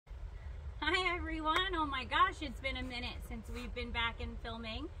everyone. Oh my gosh, it's been a minute since we've been back in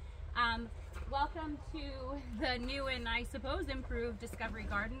filming. Welcome to the new and I suppose improved Discovery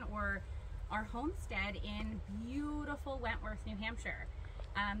Garden, or our homestead in beautiful Wentworth, New Hampshire.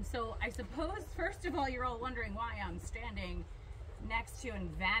 So I suppose first of all you're all wondering why I'm standing next to and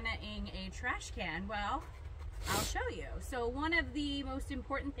vanning a trash can. Well, I'll show you. So one of the most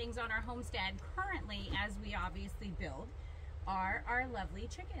important things on our homestead currently, as we obviously build, are our lovely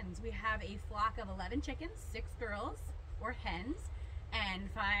chickens. We have a flock of 11 chickens, 6 girls or hens, and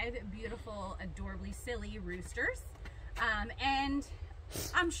 5 beautiful, adorably silly roosters. And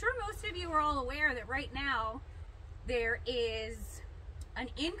I'm sure most of you are all aware that right now there is an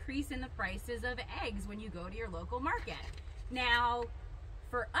increase in the prices of eggs when you go to your local market. Now,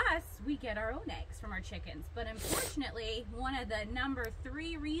 for us, we get our own eggs from our chickens, but unfortunately, one of the number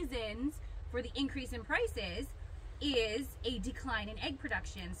 3 reasons for the increase in prices is a decline in egg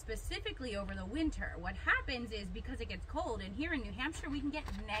production, specifically over the winter. What happens is, because it gets cold, and here in New Hampshire we can get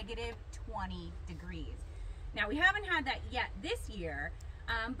negative 20 degrees. Now, we haven't had that yet this year,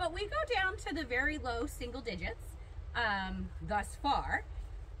 but we go down to the very low single digits thus far.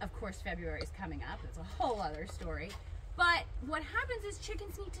 Of course, February is coming up. It's a whole other story. But what happens is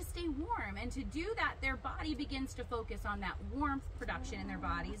chickens need to stay warm, and to do that, their body begins to focus on that warmth production in their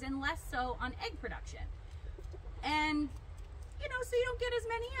bodies and less so on egg production. And, you know, so you don't get as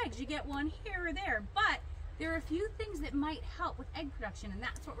many eggs. You get one here or there. But there are a few things that might help with egg production, and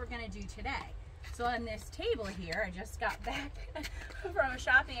that's what we're going to do today. So on this table here, I just got back from a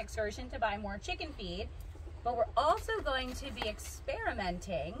shopping excursion to buy more chicken feed. But we're also going to be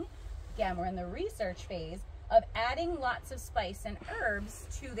experimenting, again, we're in the research phase, of adding lots of spice and herbs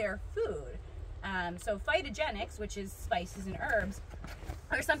to their food. So phytogenics, which is spices and herbs,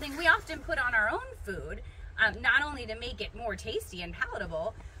 are something we often put on our own food, not only to make it more tasty and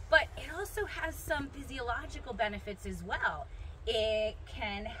palatable, but it also has some physiological benefits as well. It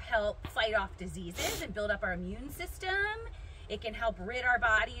can help fight off diseases and build up our immune system. It can help rid our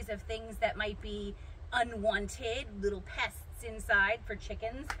bodies of things that might be unwanted, little pests inside for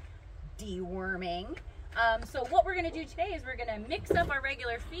chickens, deworming. So what we're going to do today is we're going to mix up our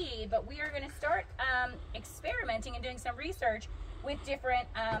regular feed, but we are going to start experimenting and doing some research with different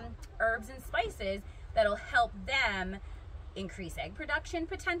herbs and spices that'll help them increase egg production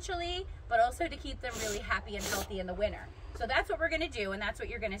potentially, but also to keep them really happy and healthy in the winter. So that's what we're going to do, and that's what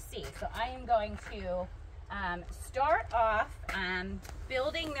you're going to see. So I am going to start off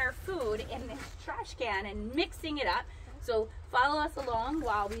building their food in this trash can and mixing it up. So follow us along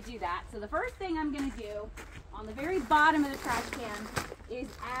while we do that. So the first thing I'm going to do on the very bottom of the trash can is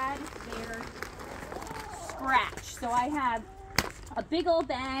add their scratch. So I have a big old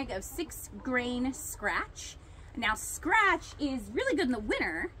bag of 6-grain scratch. Now, scratch is really good in the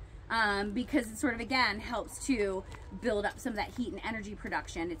winter because it sort of, again, helps to build up some of that heat and energy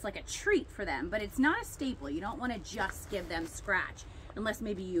production. It's like a treat for them, but it's not a staple. You don't want to just give them scratch unless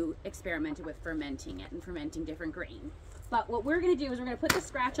maybe you experimented with fermenting it and fermenting different grain. But what we're going to do is we're going to put the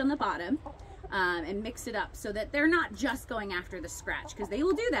scratch on the bottom and mix it up so that they're not just going after the scratch, because they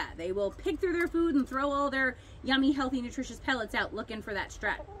will do that. They will pick through their food and throw all their yummy, healthy, nutritious pellets out looking for that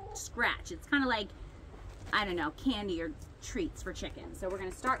scratch. It's kind of like, I don't know, candy or treats for chickens. So we're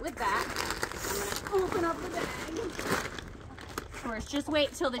going to start with that. I'm going to open up the bag. Of course, just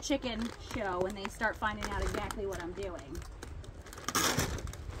wait till the chicken show when they start finding out exactly what I'm doing.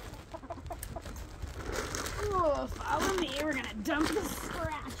 Oh, follow me. We're going to dump the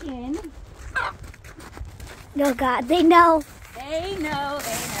scratch in. Oh, God, they know. They know,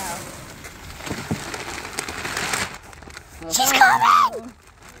 they know. She's coming!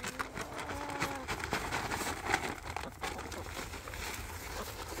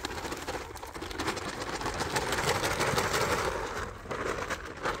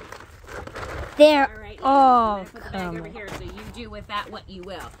 There. All right, Oh, put the bag come over on. here, so you do with that what you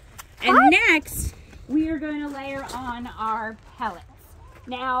will. And next, we are going to layer on our pellets.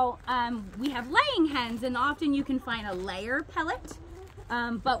 Now, we have laying hens, and often you can find a layer pellet,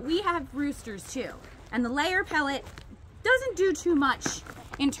 but we have roosters too. And the layer pellet doesn't do too much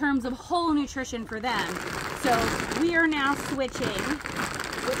in terms of whole nutrition for them. So we are now switching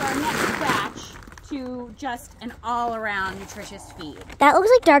with our next batch to just an all-around nutritious feed. That looks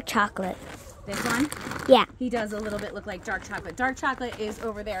like dark chocolate. This one? Yeah. He does a little bit look like dark chocolate. Dark chocolate is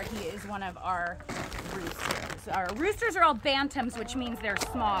over there. He is one of our roosters. Our roosters are all bantams, which means they're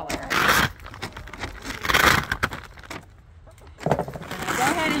smaller. Go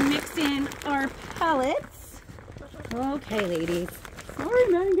ahead and mix in our pellets. Okay, ladies. Sorry,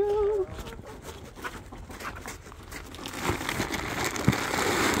 Mango.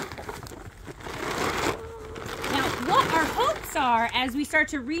 are, as we start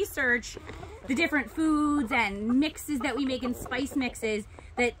to research the different foods and mixes that we make in spice mixes,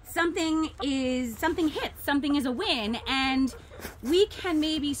 that something hits, something is a win, and we can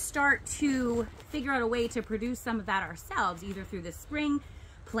maybe start to figure out a way to produce some of that ourselves, either through the spring,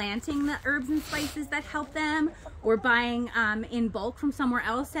 planting the herbs and spices that help them, or buying in bulk from somewhere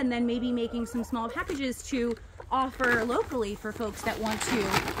else, and then maybe making some small packages to offer locally for folks that want to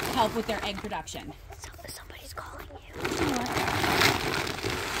help with their egg production. Somebody's calling you.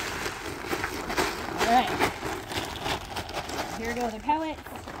 All right, here go the pellets,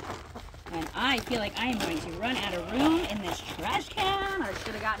 and I feel like I am going to run out of room in this trash can. I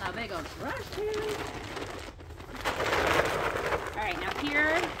should have gotten a big old trash can. All right, now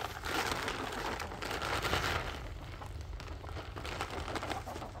here,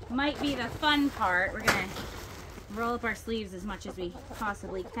 might be the fun part. We're gonna roll up our sleeves as much as we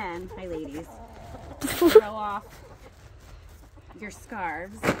possibly can. Hi, ladies. Throw off your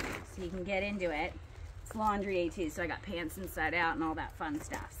scarves so you can get into it. It's laundry day too, so I got pants inside out and all that fun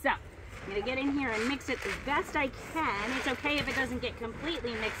stuff. So I'm gonna get in here and mix it as best I can. It's okay if it doesn't get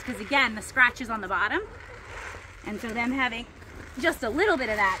completely mixed, because again, the scratch is on the bottom, and so them having just a little bit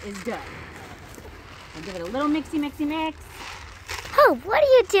of that is good. I'll give it a little mixy mix. Oh, what are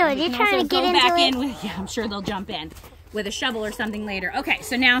you doing? You're trying to get into it? Yeah, I'm sure they'll jump in with a shovel or something later. Okay,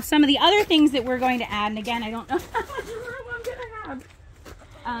 so now some of the other things that we're going to add, and again, I don't know how much room I'm gonna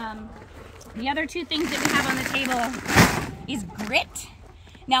have. The other two things that we have on the table is grit.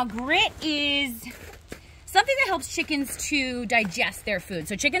 Now, grit is something that helps chickens to digest their food.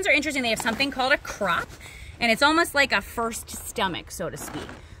 So chickens are interesting. They have something called a crop, and it's almost like a first stomach, so to speak.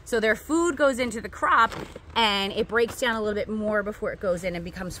 So their food goes into the crop and it breaks down a little bit more before it goes in and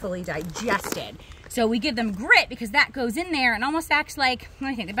becomes fully digested. So we give them grit because that goes in there and almost acts like,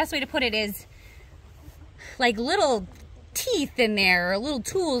 I think the best way to put it is like little teeth in there, or little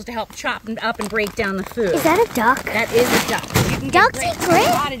tools to help chop up and break down the food. Is that a duck? That is a duck. You can Ducks eat grit?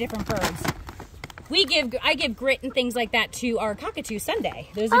 A lot of different birds. I give grit and things like that to our cockatoo Sunday.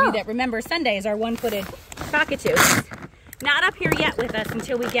 Those of you that remember, Sunday is our one-footed cockatoo. Not up here yet with us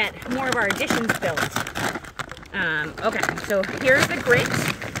until we get more of our additions built. Okay, so here's the grit.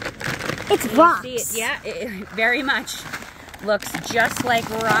 It's rocks. See it? Yeah, it very much looks just like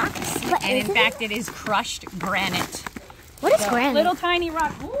rocks. What, and in fact, it is crushed granite. What is granite? Little tiny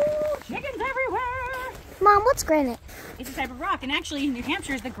rock. Ooh, chickens everywhere. Mom, what's granite? It's a type of rock, and actually New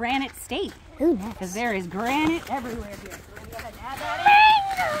Hampshire is the granite state. Ooh, nice. Because there is granite everywhere here. So we're gonna go ahead and add that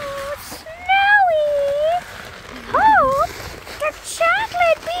Mango, Snowy, Hope, the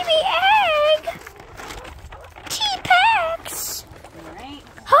chocolate baby egg, T-Pex, in. All right.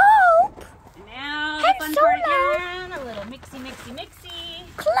 Hope, And now the and fun Solar, part again. A little mixy.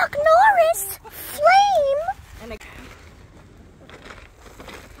 Cluck Norris, Flame. And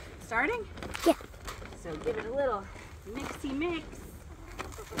starting? Yeah. So give it a little mixy mix.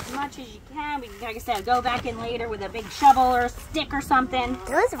 As much as you can. We can, like I said, go back in later with a big shovel or a stick or something.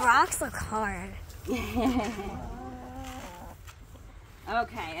 Those rocks look hard.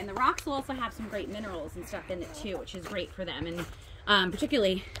 Okay, and the rocks will also have some great minerals and stuff in it too, which is great for them. And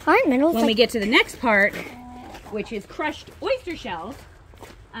particularly Aren't minerals when we get to the next part, which is crushed oyster shells.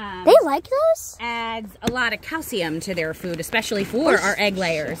 They like those? Adds a lot of calcium to their food, especially for our egg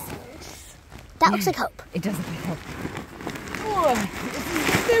layers. That looks like Hope. It does look like Hope. Oh,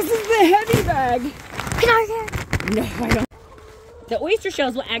 this is the heavy bag. Can I get? No, I don't. The oyster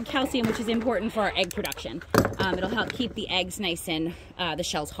shells will add calcium, which is important for our egg production. It'll help keep the eggs nice and the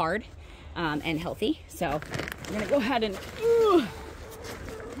shells hard and healthy. So we're gonna go ahead and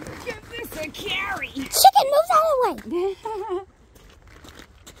give this a carry. Chicken, move out of the way.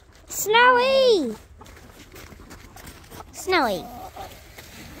 Snowy. Snowy.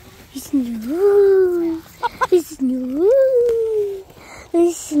 Snowy. Snowy.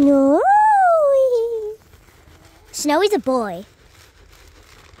 Snowy. Snowy's a boy.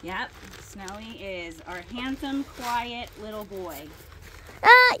 Yep, Snowy is our handsome, quiet little boy.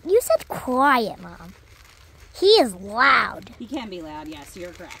 You said quiet, Mom. He is loud. He can be loud, yes,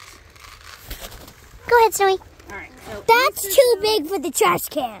 you're correct. Go ahead, Snowy. All right, so That's too big for the trash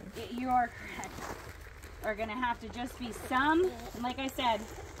can. You are correct. Are gonna have to just be some, and like I said,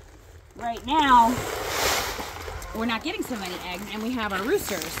 right now we're not getting so many eggs, and we have our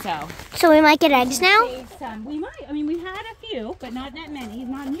roosters, so. So we might get eggs now? Save some. We might. I mean, we've had a few, but not that many.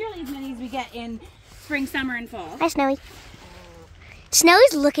 Not nearly as many as we get in spring, summer, and fall. Hi, Snowy.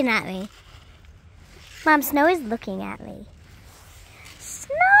 Snowy's looking at me. Mom, Snowy's looking at me.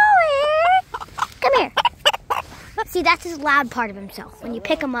 Snowy! Come here. See, that's his loud part of himself when you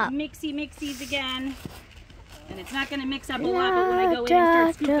pick him up. Mixies again. And it's not going to mix up a lot, but when I go in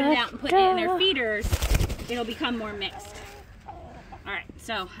and start scooping it out and putting it in their feeders, it'll become more mixed. All right,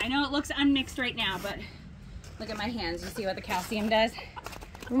 so I know it looks unmixed right now, but look at my hands. You see what the calcium does?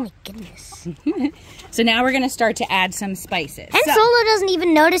 Oh my goodness. So now we're going to start to add some spices. Hen Solo doesn't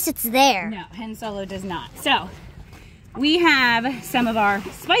even notice it's there. No, Hen Solo does not. So we have some of our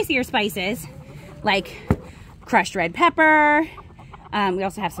spicier spices, like crushed red pepper. We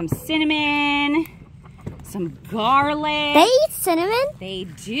also have some cinnamon, some garlic. They eat cinnamon? They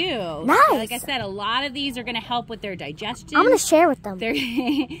do. Nice. So like I said, a lot of these are going to help with their digestion. I'm going to share with them.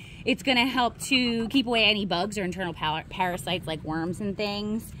 It's going to help to keep away any bugs or internal parasites like worms and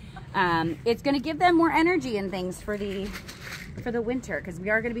things. It's going to give them more energy and things for the winter, because we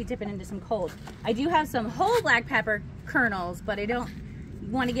are going to be dipping into some cold. I do have some whole black pepper kernels, but I don't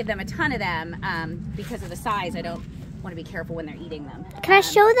want to give them a ton of them because of the size. I don't want to be careful when they're eating them. Can I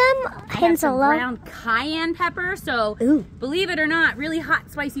show them Hen Solo? Ground cayenne pepper. So ooh, believe it or not, really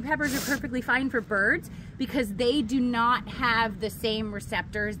hot spicy peppers are perfectly fine for birds because they do not have the same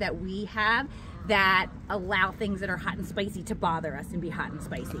receptors that we have that allow things that are hot and spicy to bother us and be hot and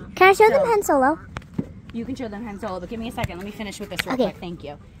spicy. Can I show them Hen Solo? You can show them Hen Solo, but give me a second. Let me finish with this real quick. Thank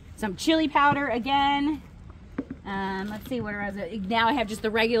you. Some chili powder again. Let's see, what are now I have just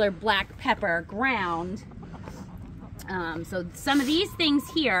the regular black pepper ground. So some of these things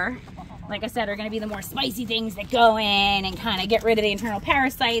here, like I said, are going to be the more spicy things that go in and kind of get rid of the internal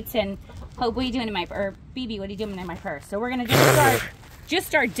parasites. And Hope, what are you doing in my, or BB, what are you doing in my purse? So we're going to just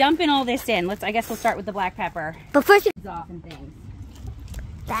start dumping all this in. I guess we'll start with the black pepper. But first, off and things.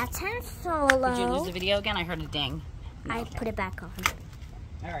 That's Hen Solo. Did you lose the video again? I heard a ding. No, I put it back on.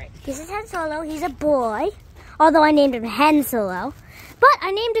 All right. This is Hen Solo. He's a boy, although I named him Hen Solo. But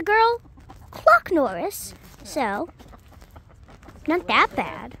I named a girl Clock Norris, so not that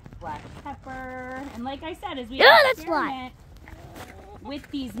bad. Black pepper, and like I said, as we that's experiment with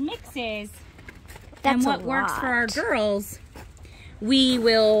these mixes That's and what works for our girls, we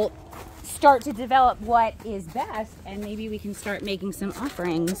will start to develop what is best, and maybe we can start making some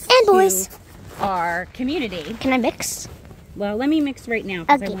offerings and boys to our community. Can I mix? Well, let me mix right now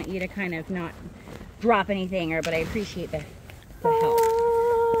because Okay. I want you to kind of not drop anything, but I appreciate the help.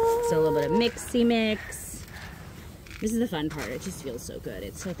 So a little bit of mixy mix. This is the fun part. It just feels so good.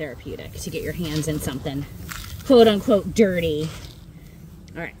 It's so therapeutic to get your hands in something quote unquote dirty.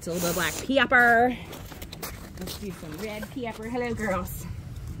 All right, so a little bit of black pepper. Let's do some red pepper. Hello, girls.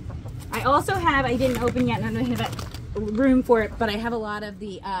 I also have, I didn't open yet, and I don't have room for it, but I have a lot of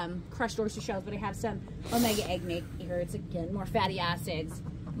the crushed oyster shells, but I have some omega egg maker. It's, again, more fatty acids,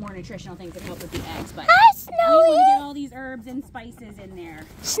 more nutritional things that help with the eggs. But Hi, we Snowy! want to get all these herbs and spices in there.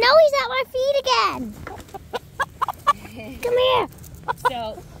 Snowy's at my feet again. Come here.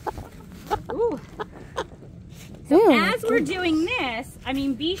 So, ooh. So as we're doing this, I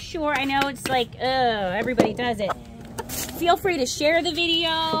mean, be sure, I know it's like, everybody does it. Feel free to share the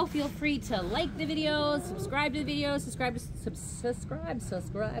video. Feel free to like the videos, subscribe to the videos, subscribe to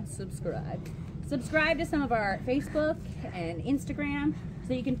some of our Facebook and Instagram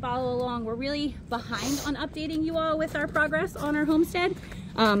so you can follow along. We're really behind on updating you all with our progress on our homestead,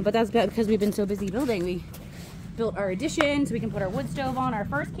 but that's because we've been so busy building. We built our addition so we can put our wood stove on our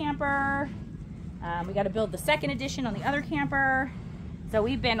first camper. We got to build the second addition on the other camper. So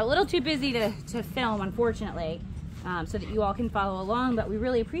we've been a little too busy to film, unfortunately, so that you all can follow along. But we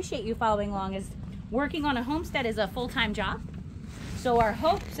really appreciate you following along, as working on a homestead is a full-time job. So our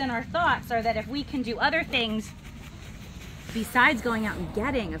hopes and our thoughts are that if we can do other things besides going out and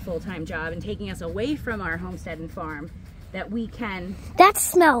getting a full-time job and taking us away from our homestead and farm, that we can... That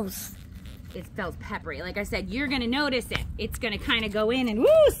smells. It smells peppery. Like I said, you're going to notice it. It's going to kind of go in and,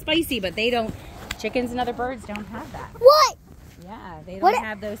 woo, spicy, but they don't... Chickens and other birds don't have that. What? Yeah, they don't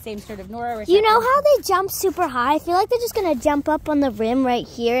have those same sort of nororeceptors. You know how they jump super high? I feel like they're just going to jump up on the rim right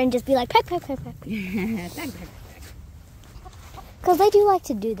here and just be like, peck, peck, peck, peck. Because they do like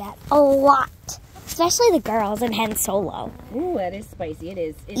to do that a lot. Especially the girls in Hen Solo. Ooh, that is spicy. It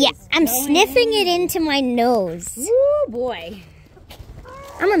is. I'm sniffing it into my nose. Ooh, boy.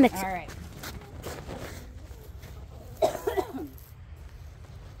 I'm going to mix it. All right.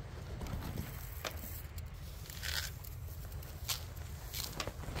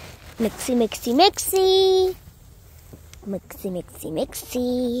 Mixy, mixy, mixy. Mixy, mixy,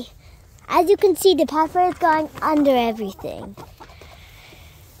 mixy. As you can see, the pepper is going under everything.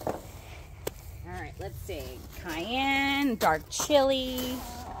 All right, let's see. Cayenne, dark chili.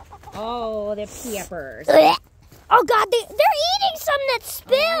 Oh, the peppers. Oh, God, they're eating some that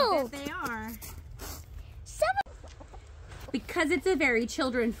spilled. Oh, I bet they are. Because it's a very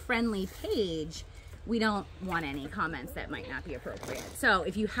children-friendly page, we don't want any comments that might not be appropriate. So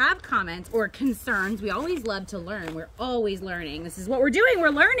if you have comments or concerns, we always love to learn. We're always learning. This is what we're doing. We're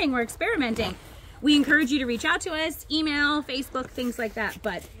learning. We're experimenting. We encourage you to reach out to us, email, Facebook, things like that.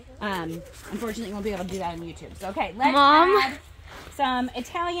 But unfortunately, we won't be able to do that on YouTube. So, okay, let's add some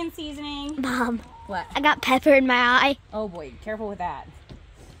Italian seasoning. Mom. What? I got pepper in my eye. Oh boy, careful with that.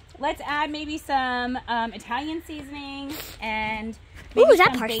 Let's add maybe some Italian seasoning and maybe is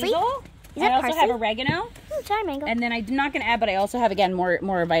that some parsley? basil. Is that I also parsley? have oregano. Ooh, sorry, mango. And then I'm not going to add, but I also have, again,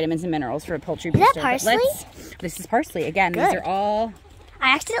 more vitamins and minerals for a poultry Is booster. that parsley? This is parsley. Again, Good. these are all...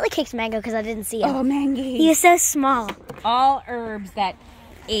 I accidentally kicked Mango because I didn't see him. Oh, Mangy. He is so small. All herbs that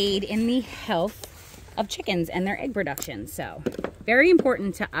aid in the health of chickens and their egg production. So, very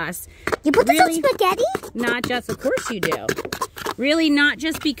important to us. You put this on spaghetti? Not just, of course you do. Really not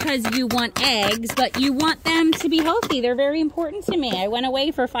just because you want eggs, but you want them to be healthy. They're very important to me. I went away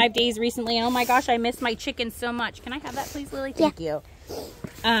for 5 days recently, and oh my gosh, I miss my chickens so much. Can I have that, please, Lily? Thank you.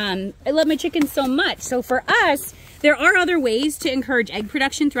 I love my chickens so much. So for us, there are other ways to encourage egg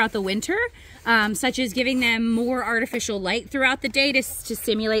production throughout the winter, such as giving them more artificial light throughout the day to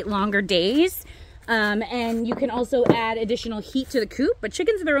simulate longer days. And you can also add additional heat to the coop, but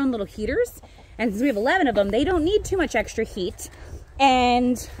chickens are their own little heaters. And since we have 11 of them, they don't need too much extra heat.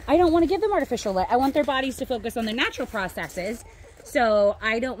 And I don't want to give them artificial light. I want their bodies to focus on their natural processes. So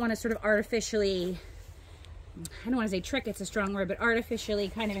I don't want to sort of artificially, I don't want to say trick, it's a strong word, but artificially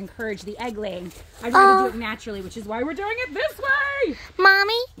kind of encourage the egg laying. I'd rather do it naturally, which is why we're doing it this way.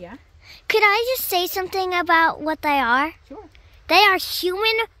 Mommy? Yeah? Could I just say something about what they are? Sure. They are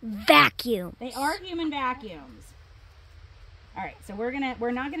human vacuums. They are human vacuums. All right, so we're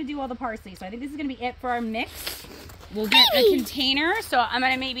not gonna do all the parsley. So I think this is gonna be it for our mix. We'll get a container. So I'm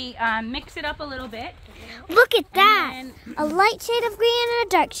gonna maybe mix it up a little bit. Look at that! And A light shade of green and a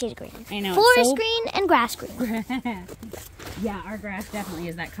dark shade of green. I know. Forest green and grass green. Yeah, our grass definitely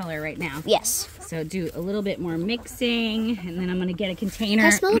is that color right now. Yes. So do a little bit more mixing, and then I'm gonna get a container.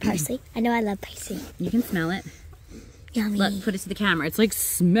 Can I smell the parsley? I know I love parsley. You can smell it. Yummy. Look, put it to the camera. It's like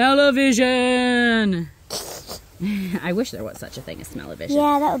smell-o-vision. I wish there was such a thing as smell-o-vision.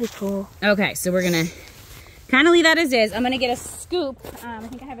 Yeah, that would be cool. Okay, so we're gonna kind of leave that as is. I'm gonna get a scoop. I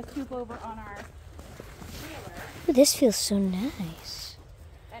think I have a scoop over on our trailer. Ooh, this feels so nice.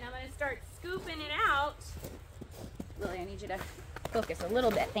 And I'm gonna start scooping it out. Lily, I need you to focus a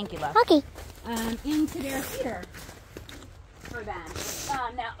little bit. Thank you, love. Okay. Into their feeder for them.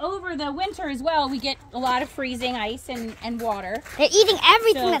 Now, over the winter as well, we get a lot of freezing ice and water. They're eating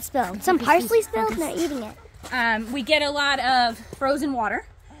everything So- that's spilled. Some parsley spilled and they're eating it. We get a lot of frozen water,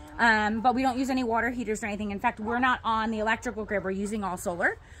 but we don't use any water heaters or anything. In fact, we're not on the electrical grid. We're using all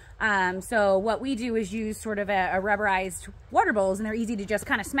solar. So what we do is use sort of a rubberized water bowls, and they're easy to just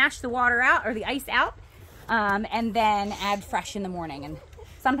kind of smash the water out or the ice out, and then add fresh in the morning. And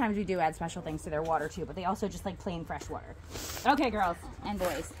sometimes we do add special things to their water too, but they also just like plain fresh water. Okay, girls and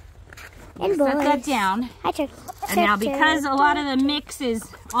boys. And Set that boys. down. Hi, Turk. And now because a lot of the mix is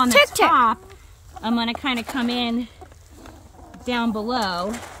on the Turk. top, I'm gonna kind of come in down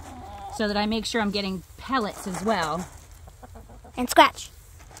below so that I make sure I'm getting pellets as well. And scratch.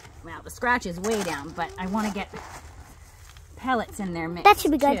 Well, the scratch is way down, but I want to get pellets in their mix That should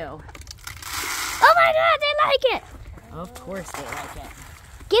be good. too. Oh my god, they like it! Of course they like it.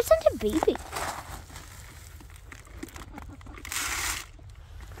 Give some to baby.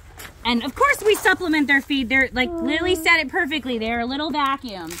 And of course we supplement their feed. They're like Lily said it perfectly. They're little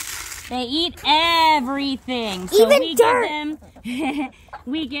vacuums. They eat everything. So Even we dirt. give them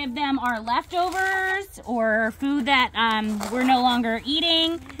we give them our leftovers or food that we're no longer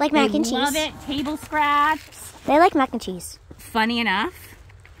eating. Like mac and They love cheese. it. Table scraps. They like mac and cheese. Funny enough,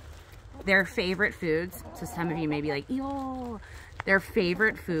 their favorite foods, so some of you may be like, ew, their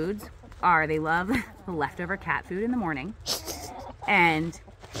favorite foods are, they love the leftover cat food in the morning, and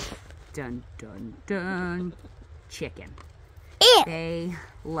dun dun dun, chicken. Ew. They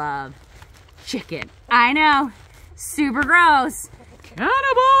love chicken. I know, super gross,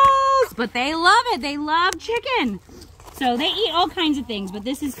 cannibals, but they love it. They love chicken. So they eat all kinds of things, but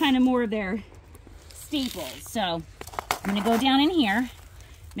this is kind of more of their staples. So I'm gonna go down in here,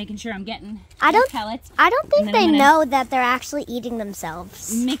 making sure I'm getting pellets. I don't think And then they I'm know that they're actually eating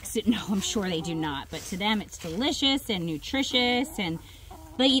themselves. Mix it. No, I'm sure they do not. But to them, it's delicious and nutritious, and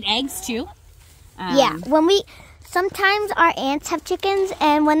they eat eggs too. Yeah, sometimes our aunts have chickens,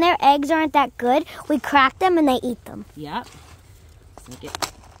 and when their eggs aren't that good, we crack them and they eat them. Yep. So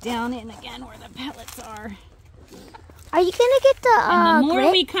get down in again where the pellets are. Are you gonna get the And the more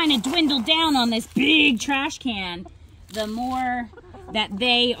grit? we kind of dwindle down on this big trash can, the more that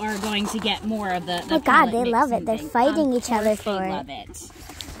they are going to get more of the Oh God, they love it. They're fighting each other for it. They love it.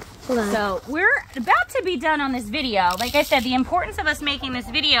 So we're about to be done on this video. Like I said, the importance of us making this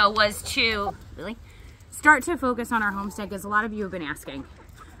video was to start to focus on our homestead, because a lot of you have been asking.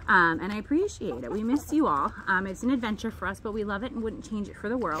 And I appreciate it. We miss you all. It's an adventure for us, but we love it and wouldn't change it for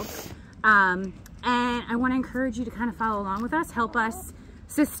the world. And I want to encourage you to kind of follow along with us, help us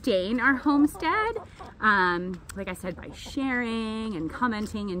sustain our homestead. Like I said, by sharing and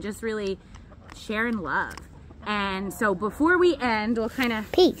commenting and just really sharing love. And so before we end, we'll kind of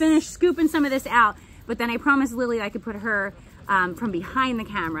finish scooping some of this out, but then I promised Lily I could put her from behind the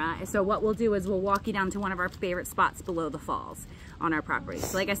camera. So what we'll do is we'll walk you down to one of our favorite spots below the falls on our property.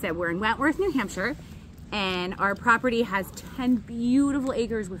 So like I said, we're in Wentworth, New Hampshire, and our property has 10 beautiful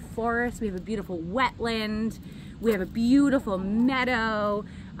acres with forests. We have a beautiful wetland. We have a beautiful meadow,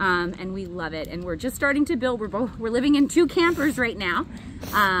 and we love it. And we're just starting to build. We're living in 2 campers right now,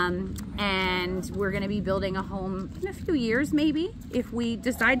 and we're going to be building a home in a few years, maybe, if we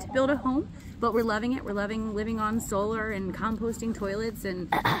decide to build a home. But we're loving it. We're loving living on solar and composting toilets, and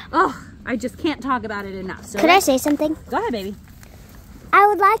oh, I just can't talk about it enough. So could I say something? Go ahead, baby. I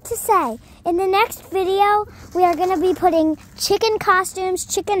would like to say, in the next video, we are going to be putting chicken costumes,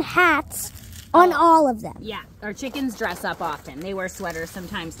 chicken hats on all of them. Yeah, our chickens dress up often. They wear sweaters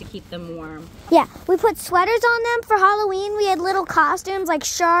sometimes to keep them warm. Yeah, we put sweaters on them for Halloween. We had little costumes like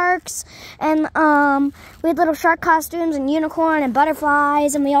sharks, and we had little shark costumes and unicorn and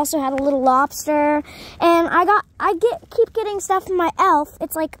butterflies, and we also had a little lobster. And I keep getting stuff from my elf.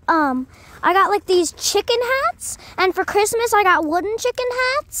 It's like I got like these chicken hats, and for Christmas I got wooden chicken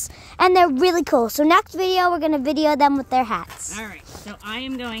hats, and they're really cool. So next video we're gonna video them with their hats. All right, so I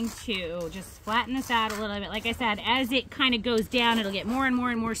am going to just flatten this out a little bit. Like I said, as it kind of goes down, it'll get more and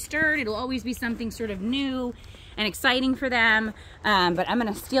more and more stirred. It'll always be something sort of new and exciting for them. But I'm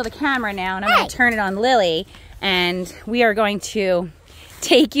gonna steal the camera now, and I'm gonna turn it on Lily, and we are going to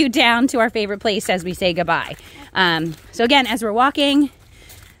take you down to our favorite place as we say goodbye. So again, as we're walking,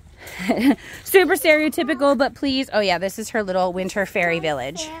 super stereotypical, but please, oh yeah, this is her little winter fairy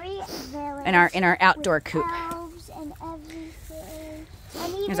village. In our outdoor coop.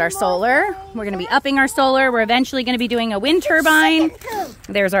 Here's our solar. We're going to be upping our solar. We're eventually going to be doing a wind turbine.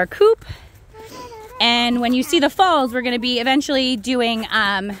 There's our coop. And when you see the falls, we're going to be eventually doing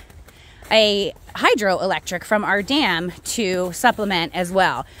a hydroelectric from our dam to supplement as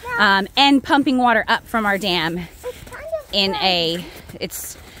well. And pumping water up from our dam in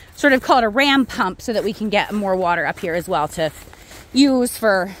it's sort of called a ram pump, so that we can get more water up here as well to use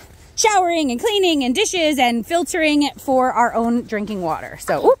for showering and cleaning and dishes and filtering for our own drinking water.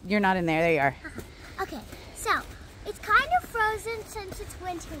 So, ooh, you're not in there. There you are. Okay, so it's kind of frozen since it's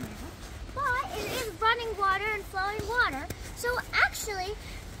winter now, but it is running water and flowing water. So actually,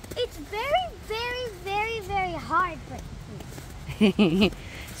 it's very, very, very, very hard for you.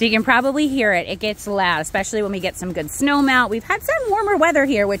 So you can probably hear it. It gets loud, especially when we get some good snow melt. We've had some warmer weather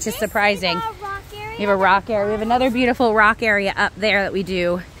here, which is surprising. We have a rock area. We have another beautiful rock area up there that we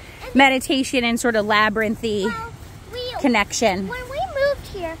do meditation and sort of labyrinthy connection. When we moved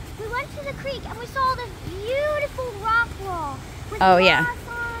here, we went to the creek and we saw this beautiful rock wall with oh grass yeah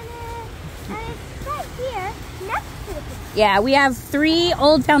on it, and it's right here next to the creek. Yeah, we have 3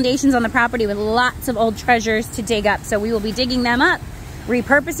 old foundations on the property with lots of old treasures to dig up, so we will be digging them up,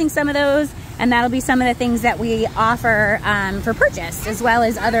 repurposing some of those, and that'll be some of the things that we offer for purchase, as well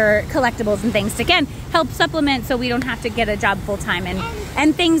as other collectibles and things to, again, help supplement so we don't have to get a job full-time.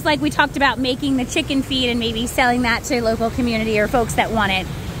 And things like we talked about, making the chicken feed and maybe selling that to local community or folks that want it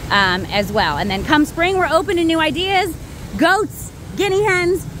as well. And then come spring, we're open to new ideas, goats, guinea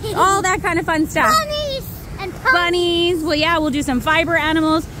hens, all that kind of fun stuff. Bunnies and bunnies. Well, yeah, we'll do some fiber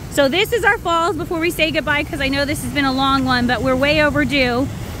animals. So this is our falls before we say goodbye, because I know this has been a long one, but we're way overdue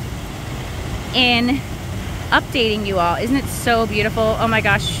in updating you all. Isn't it so beautiful? Oh my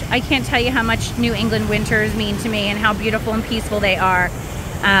gosh, I can't tell you how much New England winters mean to me and how beautiful and peaceful they are.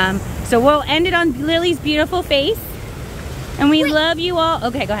 So we'll end it on Lily's beautiful face, and we love you all.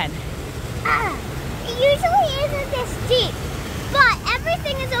 Okay, go ahead. It usually isn't this deep, but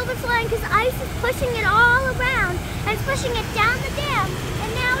everything is overflowing because ice is pushing it all around and it's pushing it down the dam,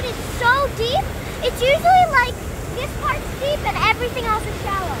 and now it is so deep. It's usually like this part's deep and everything else is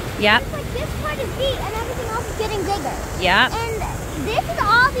shallow. Yep. It's like this part is deep and everything else is getting bigger. Yep. And this is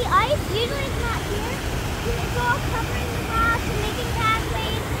all the ice. Usually it's not here. It's all covering the rocks and making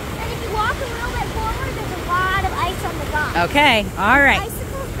pathways. And if you walk a little bit forward, there's a lot of ice on the rocks. Okay. All right.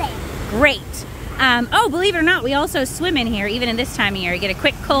 Icicles there. Great. Oh, believe it or not, we also swim in here even in this time of year. You get a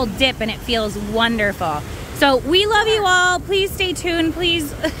quick cold dip and it feels wonderful. So we love you all. Please stay tuned.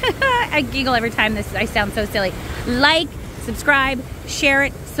 Please, I giggle every time I sound so silly. Like, subscribe, share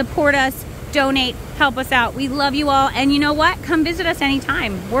it, support us, donate, help us out. We love you all. And you know what? Come visit us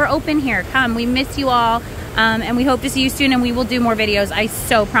anytime. We're open here. Come. We miss you all. And we hope to see you soon, and we will do more videos. I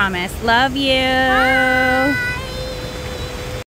so promise. Love you. Bye.